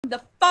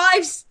the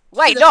five.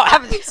 Wait, no, I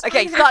haven't.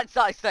 Okay, start.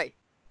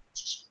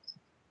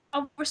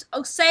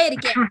 I'll say it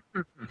again.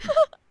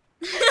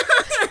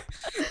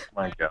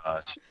 My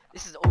gosh.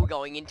 This is all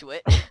going into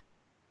it.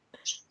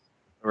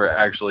 We're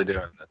actually doing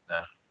this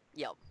now.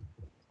 Yep.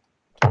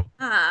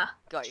 Ah.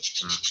 Go.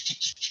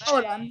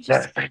 Hold on.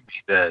 That made me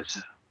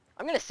this.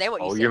 I'm gonna say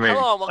what you Oh, said. you mean-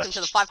 Hello and welcome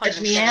to the 500.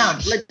 Let me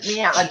out! Let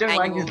me out! I don't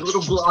like this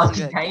little glass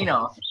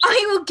container.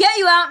 I will get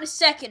you out in a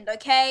second,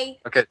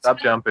 okay? Okay, stop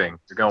jumping.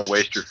 You're gonna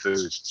waste your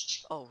food.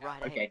 Oh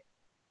right. Okay.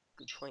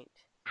 Good point.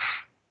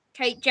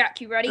 Okay,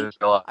 Jack, you ready? There's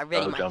a lot I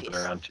ready of my jumping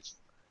fist. around.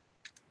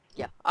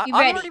 Yeah. You I'm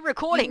ready? already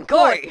recording. You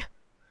Go. record.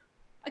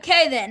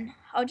 Okay then,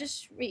 I'll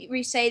just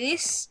re-say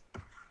this.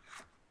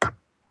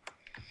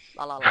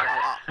 La la la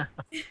la la.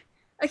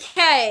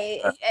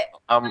 Okay.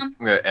 I'm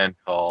gonna end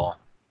call.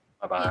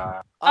 Bye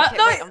bye. Okay,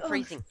 no, wait, I'm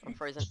freezing. I'm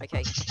frozen.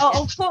 Okay.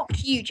 I'll talk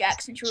to you,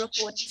 Jack, since you're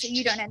recording, so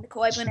you don't end the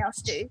call. Everyone else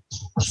do.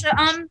 So,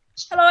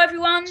 hello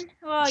everyone.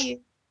 How are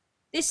you?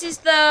 This is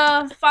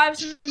the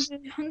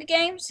 500 Hunger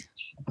Games.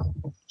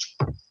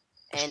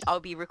 And I'll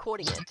be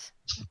recording it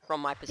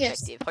from my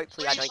perspective.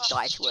 Hopefully I don't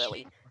die too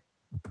early.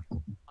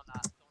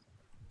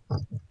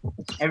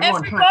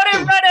 Everyone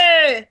Everybody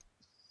ready?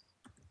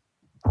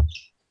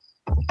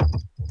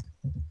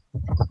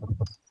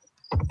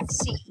 Let's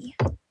see.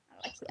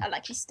 I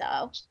like his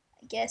style,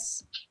 I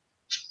guess.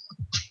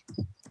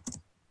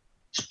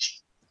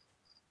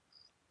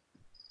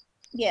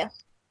 Yeah.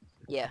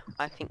 Yeah,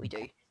 I think we do.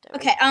 don't we?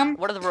 Okay,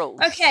 What are the rules?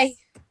 okay.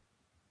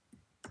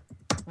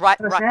 Right,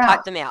 Put us type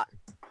out. them out.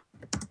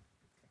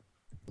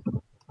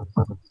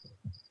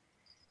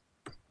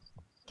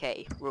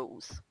 Okay,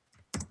 rules.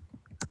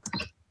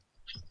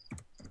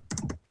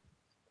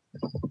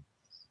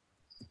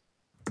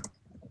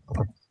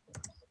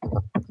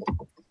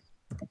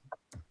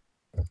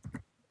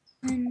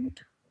 And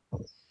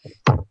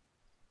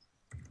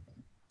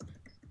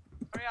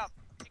Hurry up.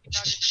 Chicken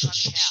nuggets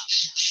running out.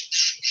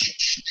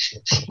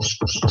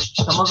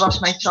 Some of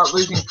us may start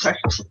losing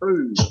precious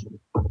food.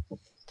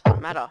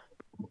 Doesn't matter.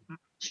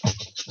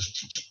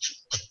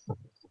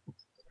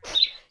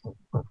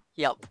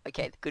 Yep,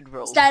 okay, good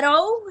rule. is that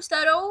all? Is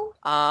that all?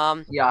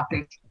 Yeah, I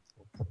think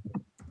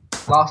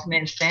last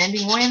man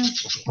standing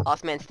wins.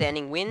 Last man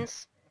standing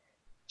wins.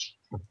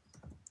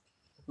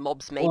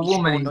 Mobs may Or be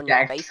woman spawned on your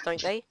deck. face,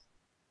 don't they?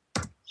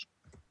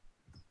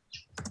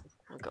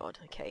 Oh god,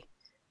 okay.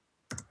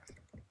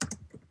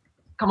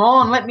 Come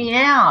on, let me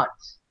out!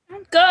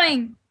 I'm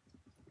going.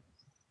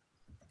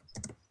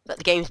 Let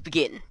the games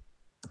begin.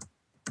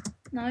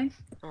 No.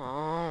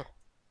 Oh.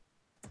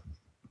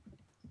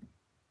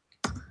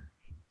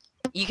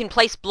 You can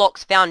place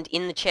blocks found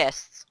in the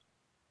chests.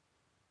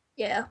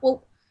 Yeah.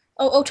 Well,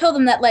 I'll tell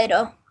them that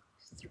later.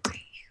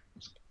 3,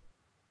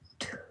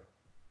 2.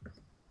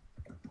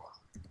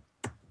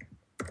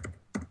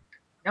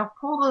 Now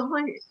pull the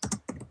lead.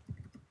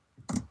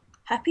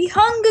 Happy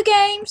Hunger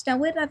Games. Now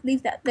where did I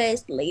leave that?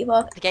 There's the lever.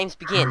 Let the games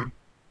begin.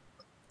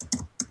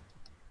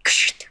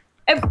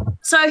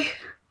 So,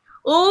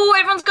 oh,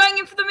 everyone's going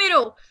in for the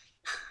middle.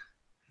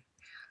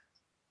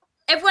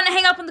 Everyone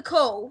hang up on the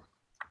call.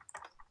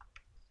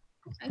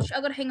 Actually,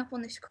 I gotta hang up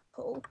on this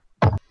call.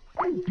 Oh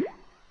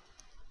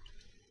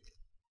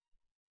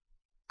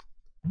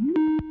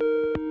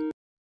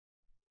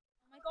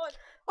my god.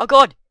 Oh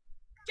god!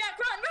 Jack,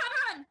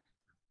 run!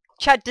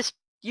 Chad,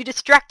 you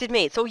distracted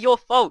me. It's all your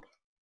fault.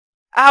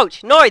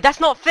 Ouch! No, that's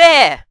not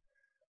fair!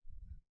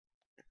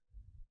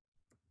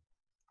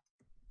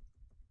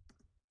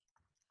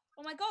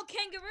 Oh my god,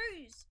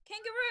 kangaroos!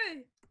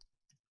 Kangaroo!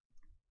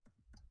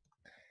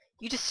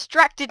 You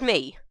distracted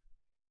me.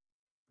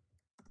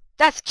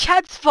 That's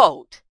Chad's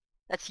fault.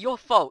 That's your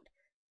fault.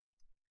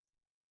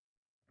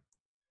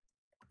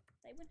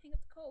 They wouldn't hang up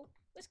the call.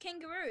 Where's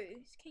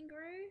kangaroo? Is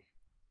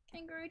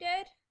kangaroo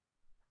dead?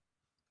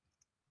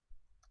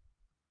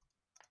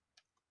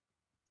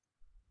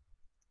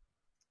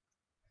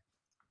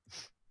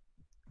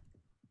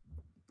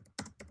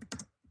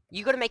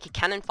 You gotta make a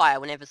cannon fire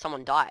whenever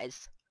someone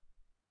dies.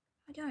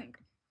 I don't.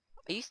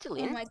 Are you still Oh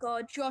in? my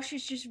god, Josh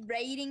is just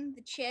raiding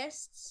the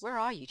chests. Where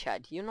are you,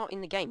 Chad? You're not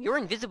in the game. You're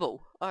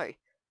invisible. Oh.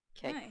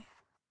 Okay. No.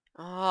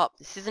 Oh,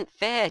 this isn't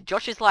fair.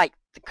 Josh is like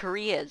the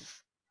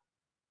careers.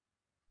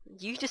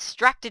 You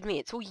distracted me.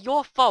 It's all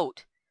your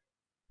fault.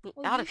 Get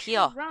Well, out you of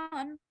here. should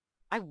run.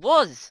 I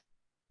was.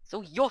 It's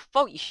all your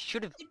fault. You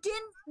should have. You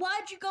didn't.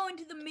 Why'd you go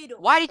into the middle?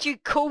 Why did you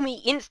call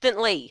me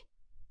instantly?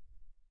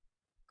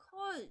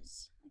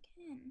 Cause I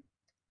can.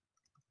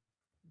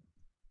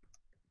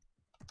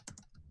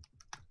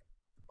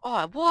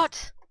 Oh,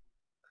 what?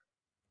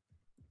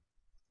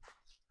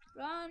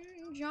 Run,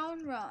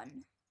 John,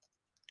 run.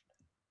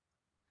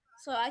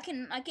 So I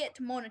get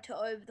to monitor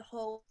over the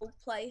whole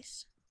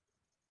place.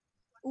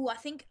 Ooh, I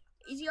think,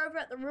 is he over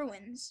at the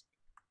ruins?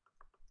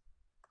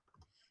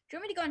 Do you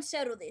want me to go and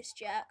settle this,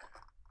 Jack?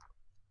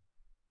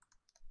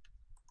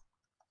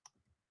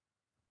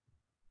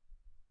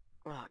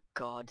 Oh,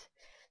 God.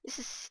 This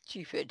is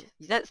stupid.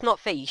 That's not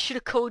fair. You should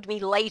have called me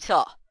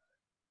later.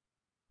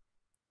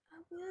 I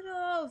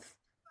would've.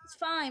 It's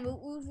fine.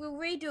 We'll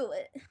redo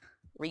it.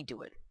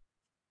 Redo it.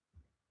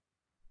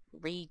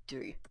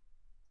 Redo.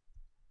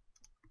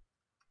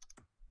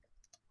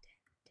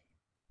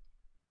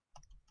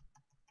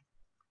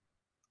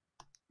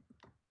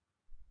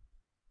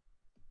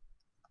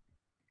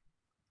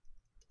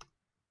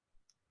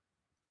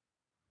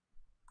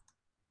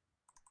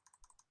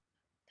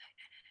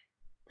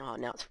 Oh,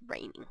 now it's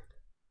raining.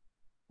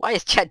 Why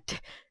is Chad...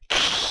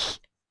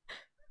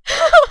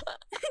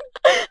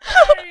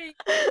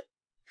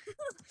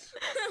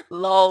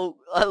 lol,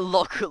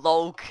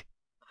 lol.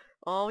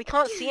 Oh, we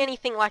can't see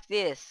anything like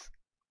this.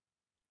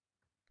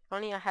 If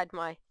only I had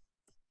my...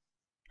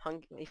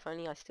 If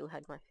only I still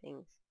had my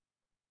things.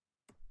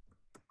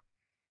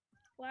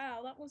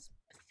 Wow, that was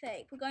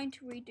pathetic. We're going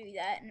to redo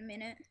that in a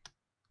minute.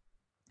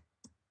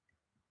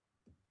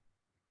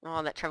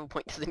 Oh, that travel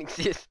point doesn't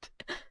exist.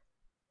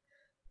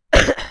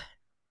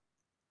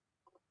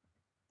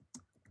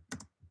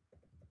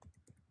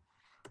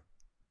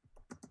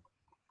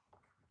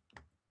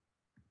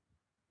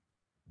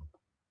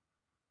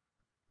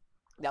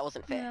 That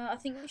wasn't fair. Yeah, I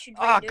think we should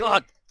Oh redo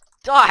god! it.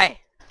 Die!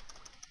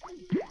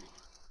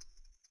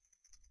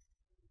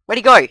 Where'd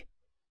he go?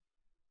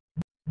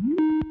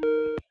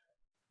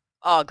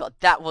 Oh god,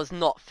 that was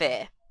not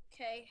fair.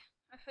 Okay,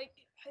 I hope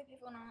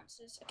everyone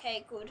answers.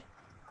 Okay, good.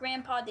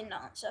 Grandpa didn't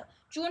answer.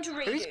 Do you want to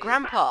redo? Who's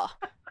Grandpa?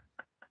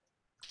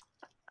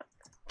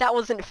 That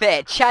wasn't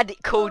fair. Chad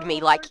called me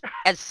like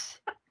as...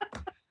 So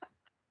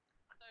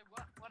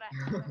what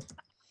happened?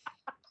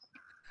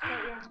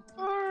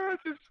 I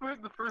just went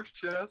in the first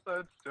chest. I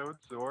had stone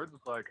swords.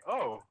 It's like,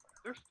 oh,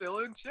 they're still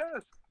in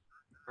chest.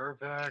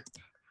 Perfect.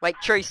 Wait,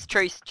 truce.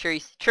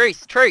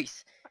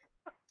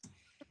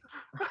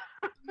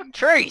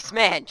 Truce,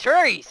 man,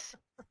 truce!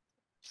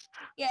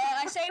 Yeah,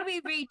 I say we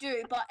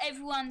redo, but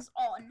everyone's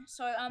on.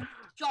 So,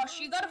 Josh,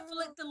 you gotta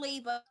flip the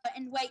lever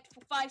and wait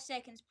for 5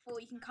 seconds before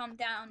you can come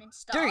down and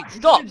start. Dude,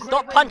 stop!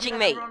 Stop punching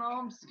me! Run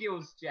arm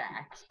skills,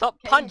 Jack. Stop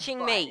Cage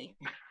punching me!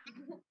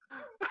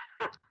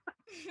 fighting.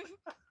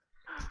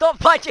 Stop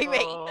punching me!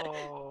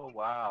 Oh,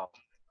 wow.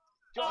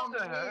 John What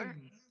the heck?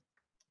 wins.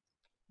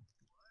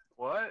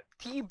 What?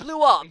 You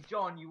blew up! Hey,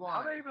 John, you How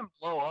won. did I even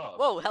blow up?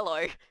 Whoa,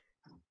 hello.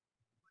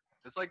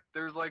 It's like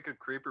there's like a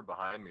creeper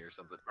behind me or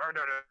something. Oh, no,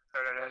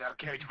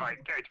 cage fight,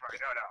 no.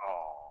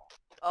 Oh,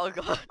 Oh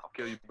god. I'll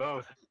kill you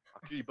both.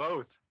 I'll kill you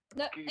both.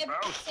 No, Keep every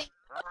out. single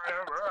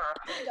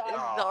This is die.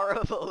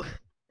 horrible.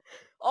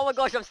 Oh my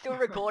gosh, I'm still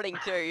recording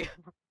too.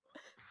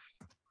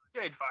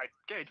 Cage fight.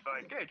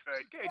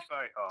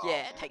 Oh.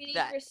 Yeah, We take need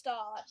that. to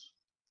restart.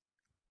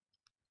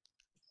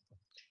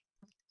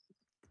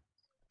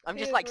 I'm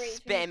just Who like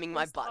agrees? We need to spamming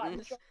my restart.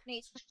 buttons.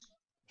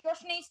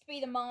 Josh needs to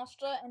be the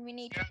master, and we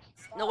need to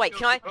restart. No, wait,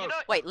 can I... You know-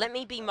 Wait, let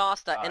me be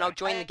master and I'll Alright.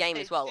 join the game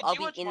Hey, as well. did I'll you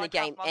be watch in the Minecraft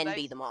game and be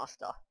Mondays? the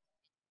master.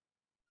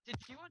 Did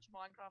you watch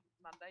Minecraft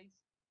Mondays?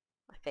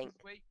 I think.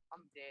 This week?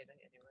 I'm dead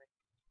anyway.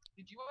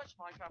 Did you watch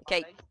Minecraft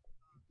 'Kay. Mondays?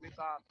 With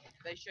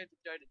they showed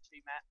the Dota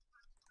 2 map.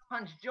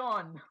 Punch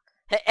John.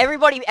 Hey,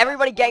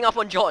 everybody gang up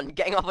on John.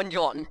 Gang up on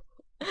John.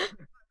 No,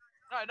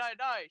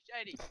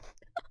 Shady.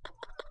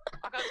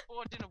 I got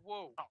spawned in a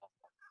wall.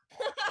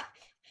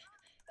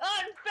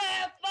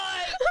 Unfair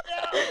fight!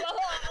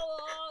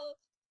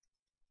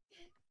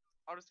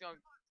 I'm just going.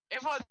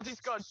 Everyone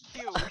just got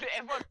killed.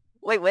 Everyone.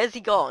 Wait, where's he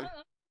gone?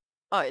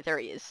 Oh, there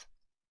he is.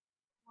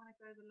 Wanna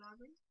go to the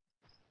library?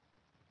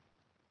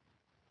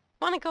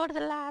 Wanna go to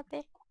the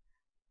library?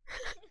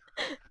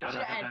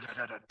 Chad.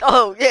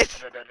 Oh, yes!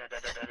 Josh,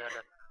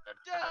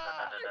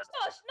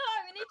 no,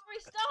 we need to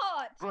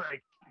restart.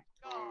 Break.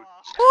 Oh.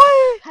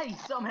 What? Hey,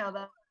 somehow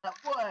that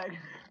worked.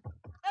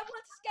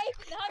 Everyone's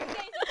escaping. The Hunger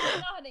Games are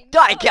starting.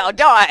 Die, No. cow,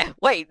 die!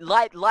 Wait,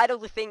 light all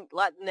the thing,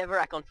 light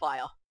Netherrack on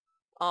fire.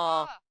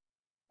 Oh, Ah.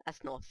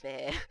 that's not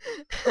fair.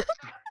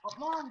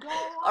 Come on, go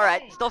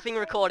Alright, away. stopping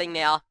recording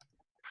now.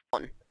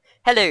 On.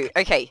 Hello,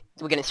 okay,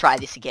 we're gonna try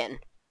this again.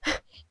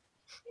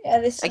 Yeah,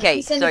 this Okay,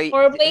 this so ended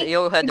horribly. you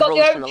all heard We the got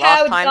rules the from the last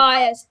overpowered time?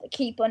 guy as the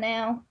keeper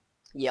now.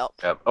 Yep,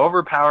 Yep.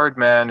 Overpowered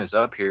man is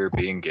up here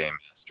being game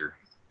master.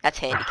 that's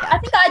I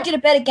handicapped. think I did a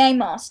better game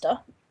master.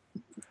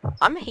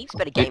 I'm a heaps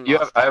better game You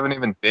have, master. I haven't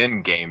even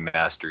been game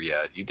master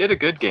yet. You did a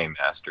good game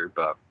master,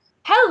 but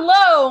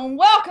Hello and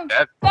welcome to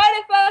That- the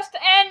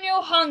 31st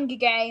Annual Hunger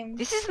Games.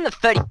 This isn't the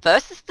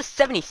 31st, this is the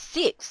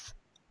 76th.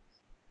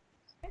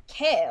 I don't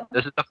care.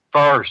 this is the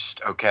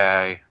first,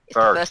 okay? It's the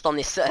First. first on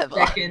this server.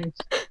 Second.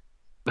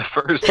 The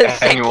first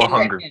The annual second.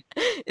 hunger.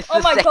 It's Oh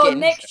the my second.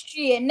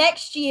 god,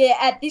 next year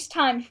at this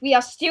time, we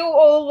are still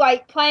all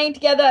like playing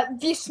together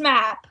this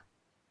map.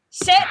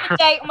 Set the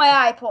date on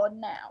my iPod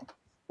now.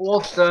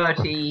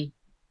 4:30.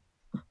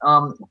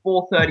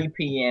 4:30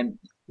 p.m.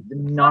 The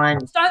 9.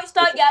 Don't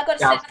start yet, I gotta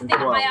set the thing on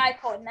 2012. my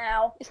iPod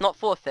now. It's not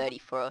 4:30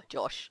 for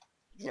Josh.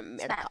 He's in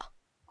America.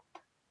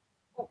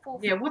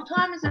 Yeah, what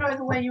time is it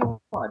over where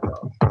you are,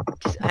 Josh?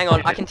 Just- hang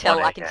on, I It's can tell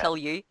 1 a.m.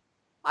 you.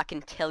 I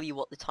can tell you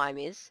what the time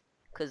is,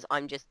 because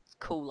I'm just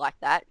cool like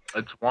that.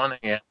 It's 1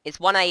 a.m. It's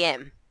 1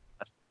 a.m.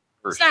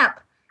 First.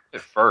 Snap.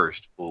 At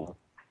first, fool.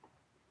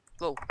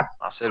 Whoa.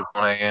 I said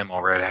 1 a.m.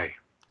 already.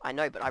 I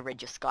know, but I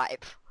read your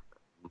Skype.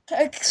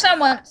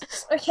 Someone.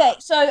 Okay,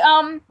 so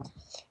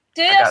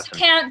do I got us a some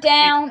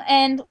countdown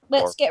and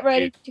let's get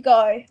ready to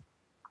go.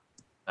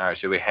 Alright,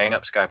 should we hang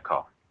up Skype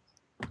call?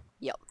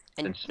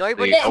 And Since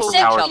nobody the talk to each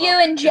Except for other. you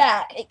and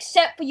Jack.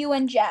 Except for you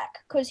and Jack,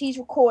 because he's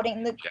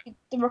recording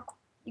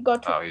you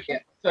got to. Oh, he's Yeah.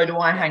 So do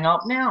I hang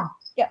up now?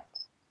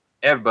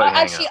 everybody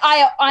hang Actually,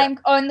 up. I'm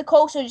on the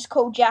call, so just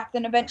call Jack.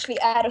 Then eventually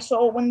add us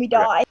all when we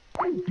die.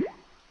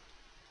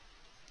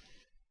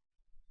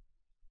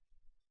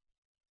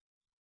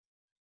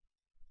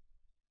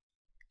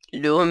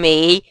 Lure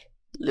me.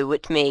 Lure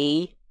at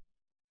me.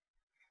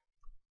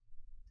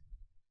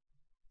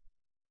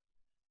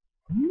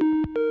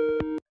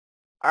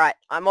 Alright,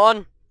 I'm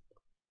on.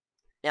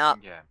 Now,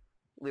 Yeah.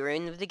 we're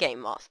in with the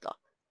Game Master.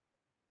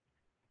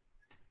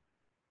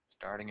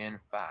 Starting in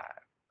 5,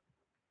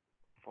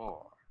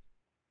 4,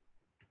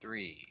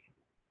 3,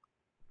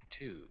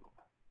 2,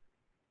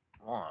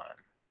 1.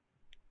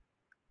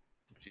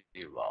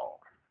 0.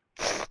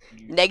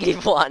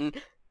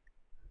 -1.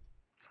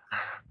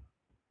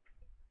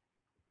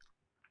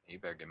 You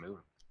better get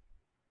moving.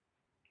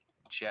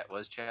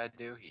 Chad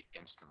do? He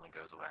instantly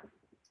goes away.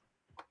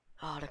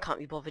 Oh, I can't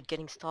be bothered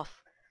getting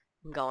stuff.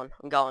 I'm going.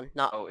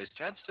 No, Oh, is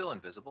Chad still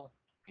invisible?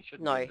 He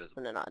shouldn't no, be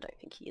invisible. no, I don't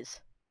think he is.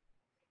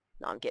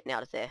 No, I'm getting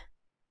out of there.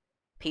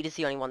 Peter's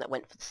the only one that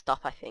went for the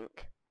stuff, I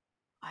think.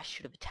 I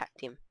should have attacked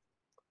him.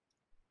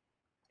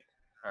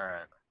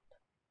 Alright.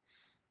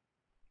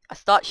 I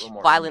start A little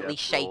more violently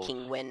in-depth shaking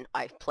rules. when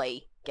I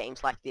play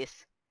games like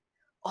this.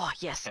 Oh,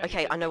 yes. Yeah, you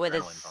Okay, get I know the where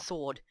there's a adrenaline pump.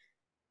 sword.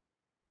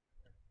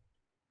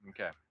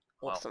 Okay.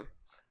 Well, Awesome.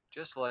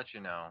 just to let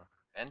you know,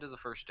 end of the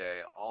first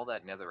day, all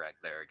that netherrack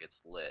there gets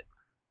lit.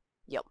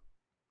 Yep.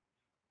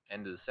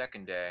 End of the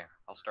second day,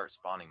 I'll start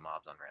spawning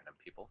mobs on random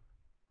people,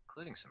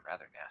 including some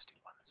rather nasty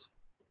ones.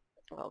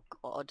 Oh,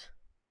 God.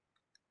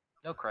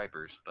 No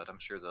creepers, but I'm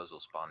sure those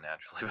will spawn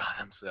naturally by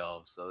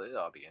themselves, so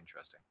it'll be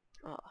interesting.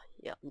 Oh,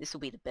 yeah. This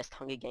will be the best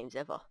Hunger Games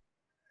ever.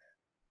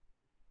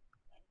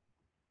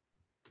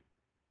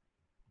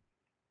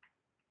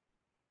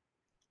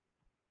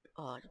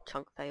 Oh,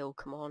 chunk fail,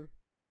 come on.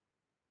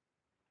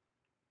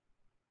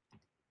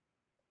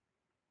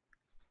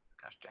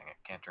 Gosh dang it,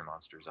 can't turn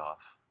monsters off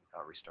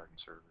without restarting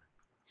server.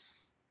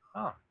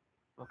 Oh,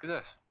 look at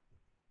this.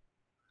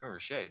 River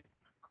Shade.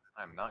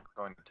 I'm not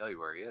going to tell you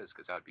where he is,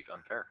 because that would be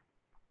unfair.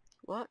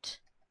 What?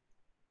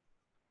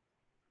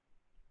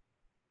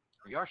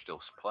 You are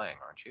still playing,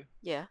 aren't you?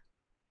 Yeah.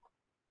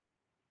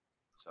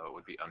 So it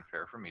would be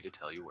unfair for me to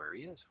tell you where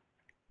he is.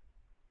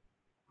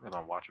 I'm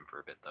going to watch him for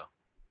a bit, though.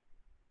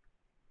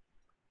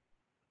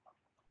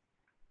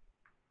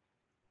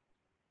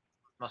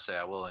 Must say,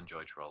 I will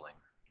enjoy trolling,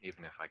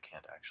 even if I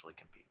can't actually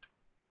compete.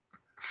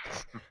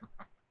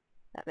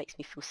 That makes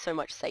me feel so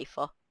much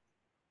safer.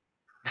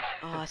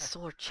 Oh, I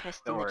saw a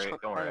chest in Don't the worry,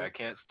 chunk don't worry. fail. I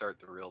can't start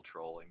the real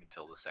trolling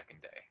until the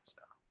second day.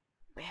 So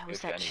Where was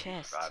if that any of you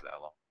chest? survive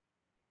that long,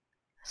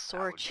 I saw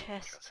that a would be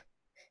chest interesting.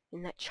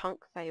 in that chunk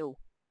fail.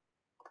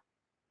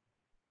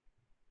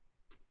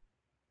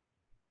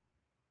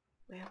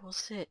 Where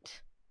was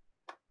it?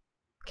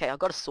 Okay, I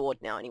got a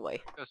sword now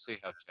anyway. Go see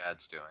how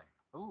Chad's doing.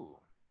 Ooh,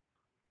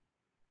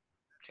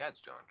 Chad's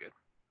doing good.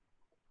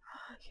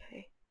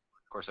 Okay.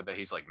 Of course, I bet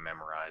he's like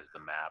memorized the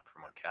map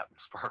from what Captain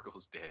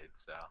Sparkles did.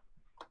 So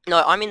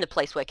No, I'm in the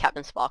place where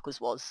Captain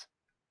Sparkles was.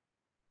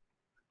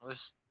 well,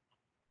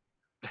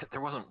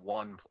 there wasn't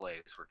one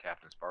place where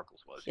Captain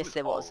Sparkles was. He Yes, was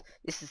there was. all-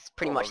 This is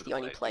pretty all much over the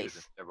only He was place.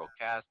 in several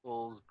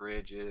castles,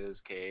 bridges,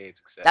 caves,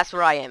 etc. That's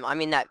where I am. I'm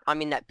in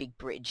that big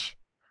bridge.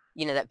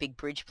 You know that big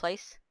bridge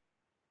place?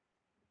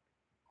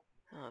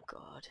 Oh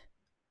god.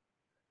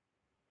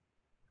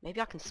 Maybe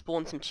I can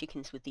spawn some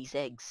chickens with these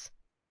eggs.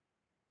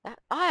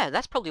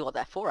 That's probably what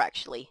they're for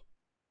actually.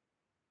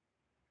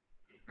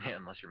 Yeah,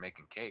 unless you're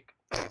making cake.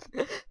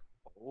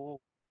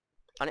 Oh,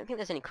 I don't think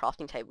there's any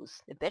crafting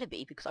tables. There better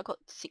be because I got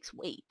 6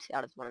 wheat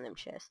out of one of them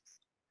chests.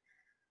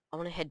 I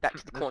want to head back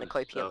to the this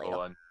cornucopia is so later.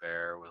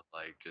 unfair with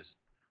like just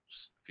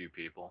a few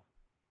people.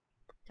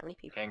 How many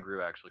people?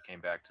 Kangaroo actually came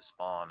back to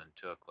spawn and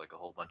took like a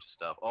whole bunch of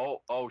stuff.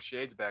 Oh,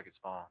 Shade's back at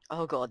spawn.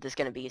 Oh god, there's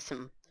gonna be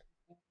some...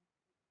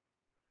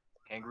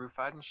 Kangaroo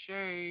fighting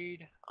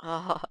Shade.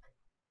 Oh,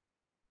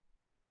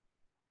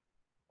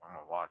 I'm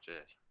gonna watch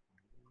this.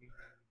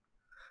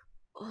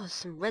 there's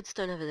some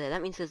redstone over there.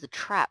 That means there's a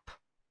trap.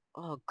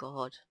 Oh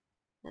god.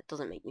 That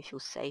doesn't make me feel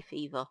safe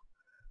either.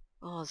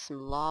 Oh, there's some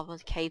lava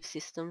cave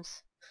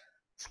systems.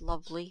 It's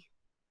lovely.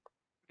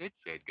 Where did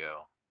Shade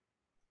go?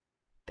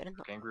 Better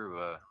not...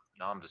 Kangaroo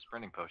nommed a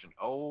sprinting potion.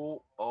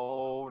 Oh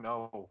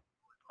no.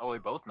 Oh, they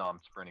both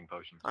nommed sprinting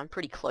potions. I'm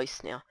pretty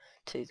close now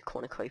to the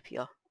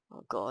cornucopia.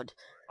 Oh god.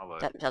 Oh,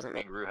 but That doesn't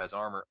make... Kangaroo has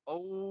armor.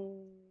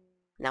 Oh.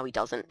 No, he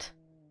doesn't.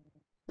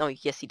 No,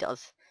 yes he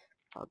does.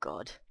 Oh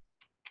god.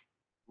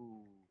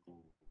 Ooh.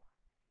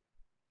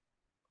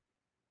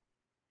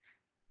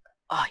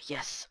 Ah,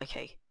 yes,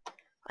 okay.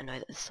 I know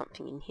that there's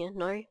something in here.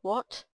 No? What?